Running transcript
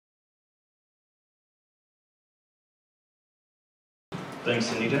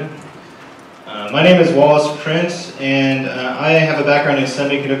Thanks, Anita. My name is Wallace Prince, and I have a background in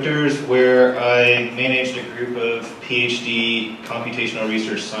semiconductors where I managed a group of PhD computational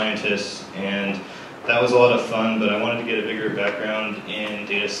research scientists, and that was a lot of fun, but I wanted to get a bigger background in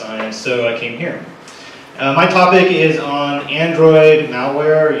data science, so I came here. My topic is on Android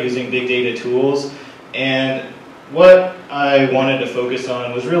malware using big data tools, and what I wanted to focus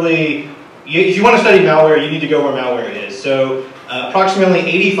on was really, if you want to study malware, you need to go where malware is. So approximately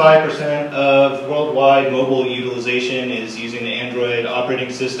 85% of worldwide mobile utilization is using the Android operating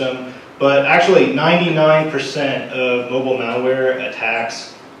system, but actually 99% of mobile malware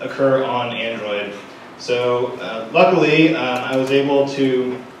attacks occur on Android. So luckily, I was able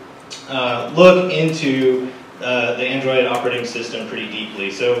to look into the Android operating system pretty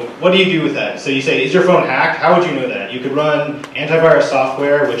deeply. So what do you do with that? So you say, is your phone hacked? How would you know that? You could run antivirus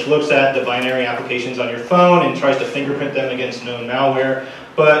software, which looks at the binary applications on your phone and tries to fingerprint them against known malware.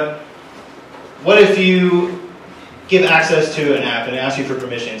 But what if you give access to an app and it asks you for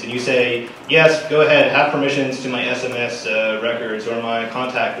permissions, and you say, yes, go ahead, have permissions to my SMS records or my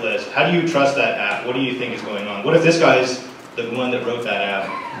contact list. How do you trust that app? What do you think is going on? What if this guy's the one that wrote that app?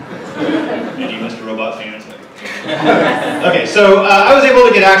 And you Mr. Robot fans? Okay, so I was able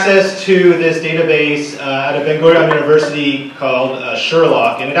to get access to this database at a Ben Gurion University called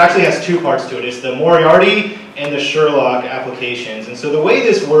SherLock, and it actually has two parts to it. It's the Moriarty and the SherLock applications. And so the way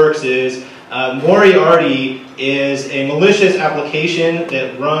this works is Moriarty is a malicious application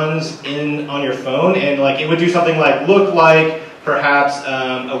that runs on your phone, and it would do something like look like perhaps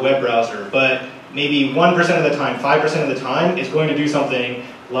a web browser, but maybe 1% of the time, 5% of the time, it's going to do something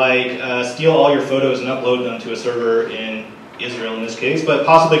like steal all your photos and upload them to a server in Israel in this case, but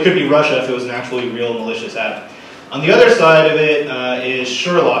possibly could be Russia if it was an actually real malicious app. On the other side of it is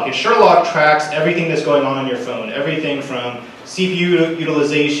SherLock, and SherLock tracks everything that's going on your phone, everything from CPU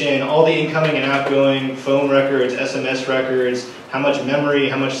utilization, all the incoming and outgoing phone records, SMS records, how much memory,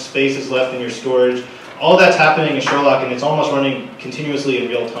 how much space is left in your storage. All that's happening in SherLock, and it's almost running continuously in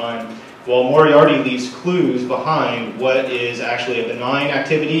real time, while Moriarty leaves clues behind what is actually a benign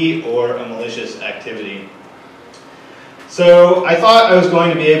activity or a malicious activity. So I thought I was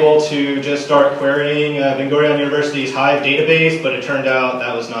going to be able to just start querying Ben Gurion University's Hive database, but it turned out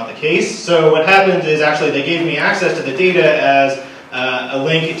that was not the case. So what happened is actually they gave me access to the data as a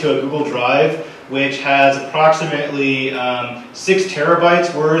link to a Google Drive, which has approximately 6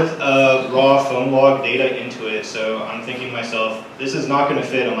 terabytes worth of raw phone log data into it. So I'm thinking to myself, this is not going to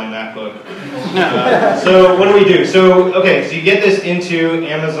fit on my MacBook. So what do we do? So you get this into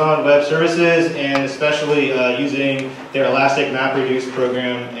Amazon Web Services, and especially using their Elastic MapReduce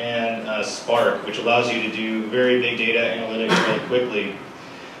program and Spark, which allows you to do very big data analytics really quickly.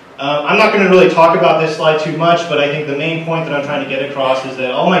 I'm not going to really talk about this slide too much, but I think the main point that I'm trying to get across is that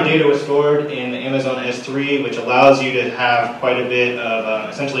all my data was stored in Amazon S3, which allows you to have quite a bit of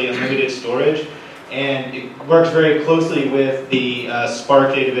essentially unlimited storage. And it works very closely with the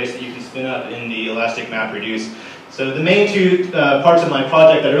Spark database that you can spin up in the Elastic MapReduce. So the main two parts of my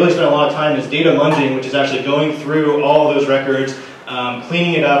project that I really spent a lot of time is data munging, which is actually going through all of those records,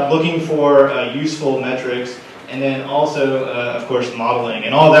 cleaning it up, looking for useful metrics, and then also, of course, modeling.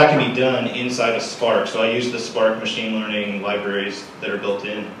 And all of that can be done inside of Spark. So I use the Spark machine learning libraries that are built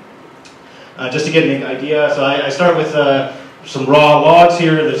in. Just to get an idea, so I start with some raw logs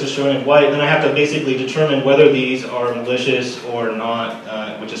here that's just shown in white. Then I have to basically determine whether these are malicious or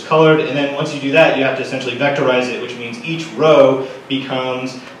not, which is colored. And then once you do that, you have to essentially vectorize it, which means each row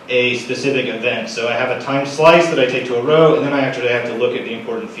becomes a specific event. So I have a time slice that I take to a row, and then I actually have to look at the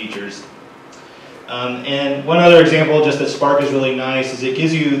important features. And one other example, just that Spark is really nice, is it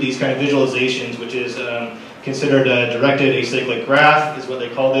gives you these kind of visualizations, which is considered a directed acyclic graph, is what they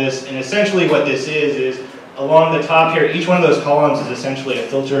call this. And essentially what this is along the top here, each one of those columns is essentially a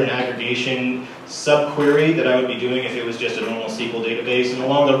filter and aggregation subquery that I would be doing if it was just a normal SQL database. And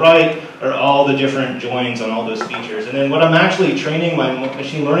along the right are all the different joins on all those features. And then what I'm actually training my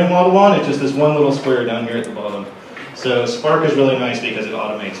machine learning model on is just this one little square down here at the bottom. So Spark is really nice because it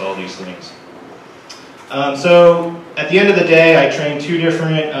automates all these things. So at the end of the day, I trained 2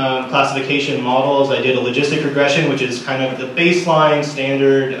 different classification models. I did a logistic regression, which is kind of the baseline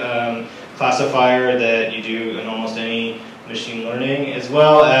standard classifier that you do in almost any machine learning, as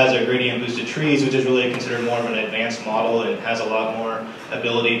well as a gradient boosted trees, which is really considered more of an advanced model and has a lot more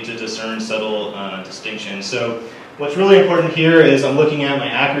ability to discern subtle distinctions. So what's really important here is I'm looking at my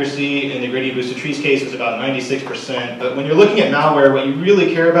accuracy. In the gradient boosted trees case, it's about 96%. But when you're looking at malware, what you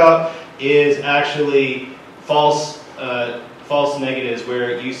really care about is actually false false negatives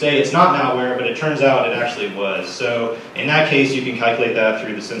where you say it's not malware, but it turns out it actually was. So in that case, you can calculate that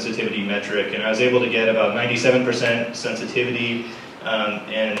through the sensitivity metric, and I was able to get about 97% sensitivity,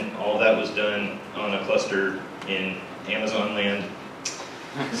 and all that was done on a cluster in Amazon land.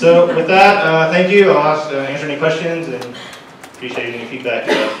 So with that, thank you. I'll answer any questions and appreciate any feedback.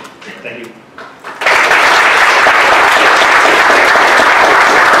 Thank you.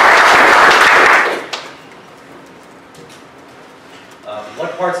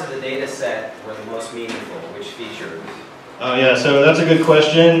 What parts of the data set were the most meaningful? Which features? Yeah, so that's a good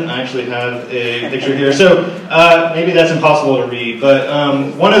question. I actually have a picture here. So maybe that's impossible to read,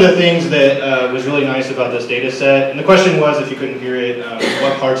 but one of the things that was really nice about this data set, and the question was, if you couldn't hear it,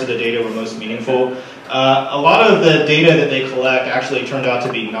 what parts of the data were most meaningful? A lot of the data that they collect actually turned out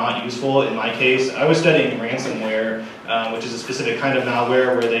to be not useful in my case. I was studying ransomware, which is a specific kind of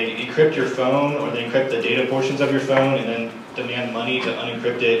malware where they encrypt your phone, or they encrypt the data portions of your phone and then demand money to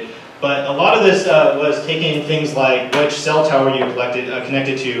unencrypt it. But a lot of this was taking things like which cell tower you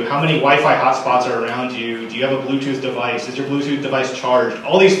connected to, how many Wi-Fi hotspots are around you, do you have a Bluetooth device, is your Bluetooth device charged?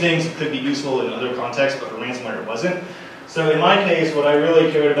 All these things could be useful in other contexts, but for ransomware it wasn't. So in my case, what I really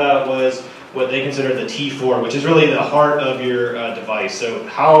cared about was what they consider the T4, which is really the heart of your device. So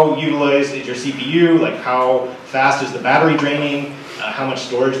how utilized is your CPU, like how fast is the battery draining, how much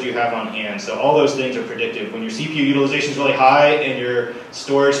storage do you have on hand. So all those things are predictive. When your CPU utilization is really high and your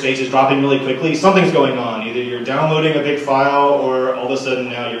storage space is dropping really quickly, something's going on. Either you're downloading a big file, or all of a sudden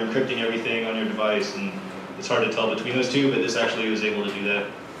now you're encrypting everything on your device, and it's hard to tell between those two, but this actually was able to do that.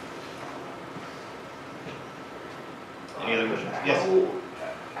 Any other questions? Yes?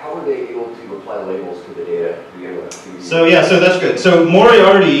 How were they able to apply labels to the data to begin with? So yeah, so that's good. So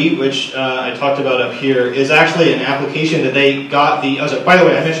Moriarty, which I talked about up here, is actually an application that they got the, by the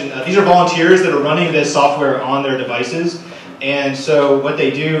way, I mentioned these are volunteers that are running this software on their devices. And so what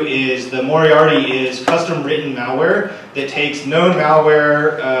they do is the Moriarty is custom written malware that takes known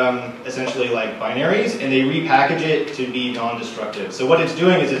malware, essentially like binaries, and they repackage it to be non-destructive. So what it's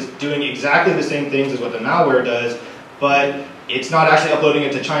doing is it's doing exactly the same things as what the malware does, but it's not actually uploading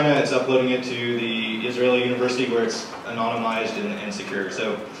it to China, it's uploading it to the Israeli university where it's anonymized and secure.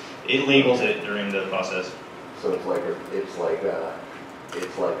 So it labels it during the process. So it's like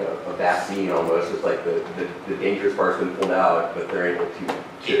a vaccine almost. It's like the dangerous part's been pulled out, but they're able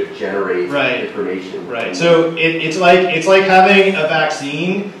to generate information. Right. So it's like having a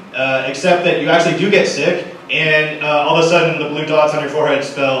vaccine, except that you actually do get sick, and all of a sudden the blue dots on your forehead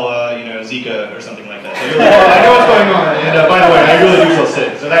spell, Zika or something like that. So you're like, oh, I know what's going on, and by the way, I really do feel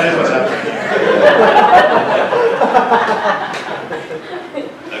sick.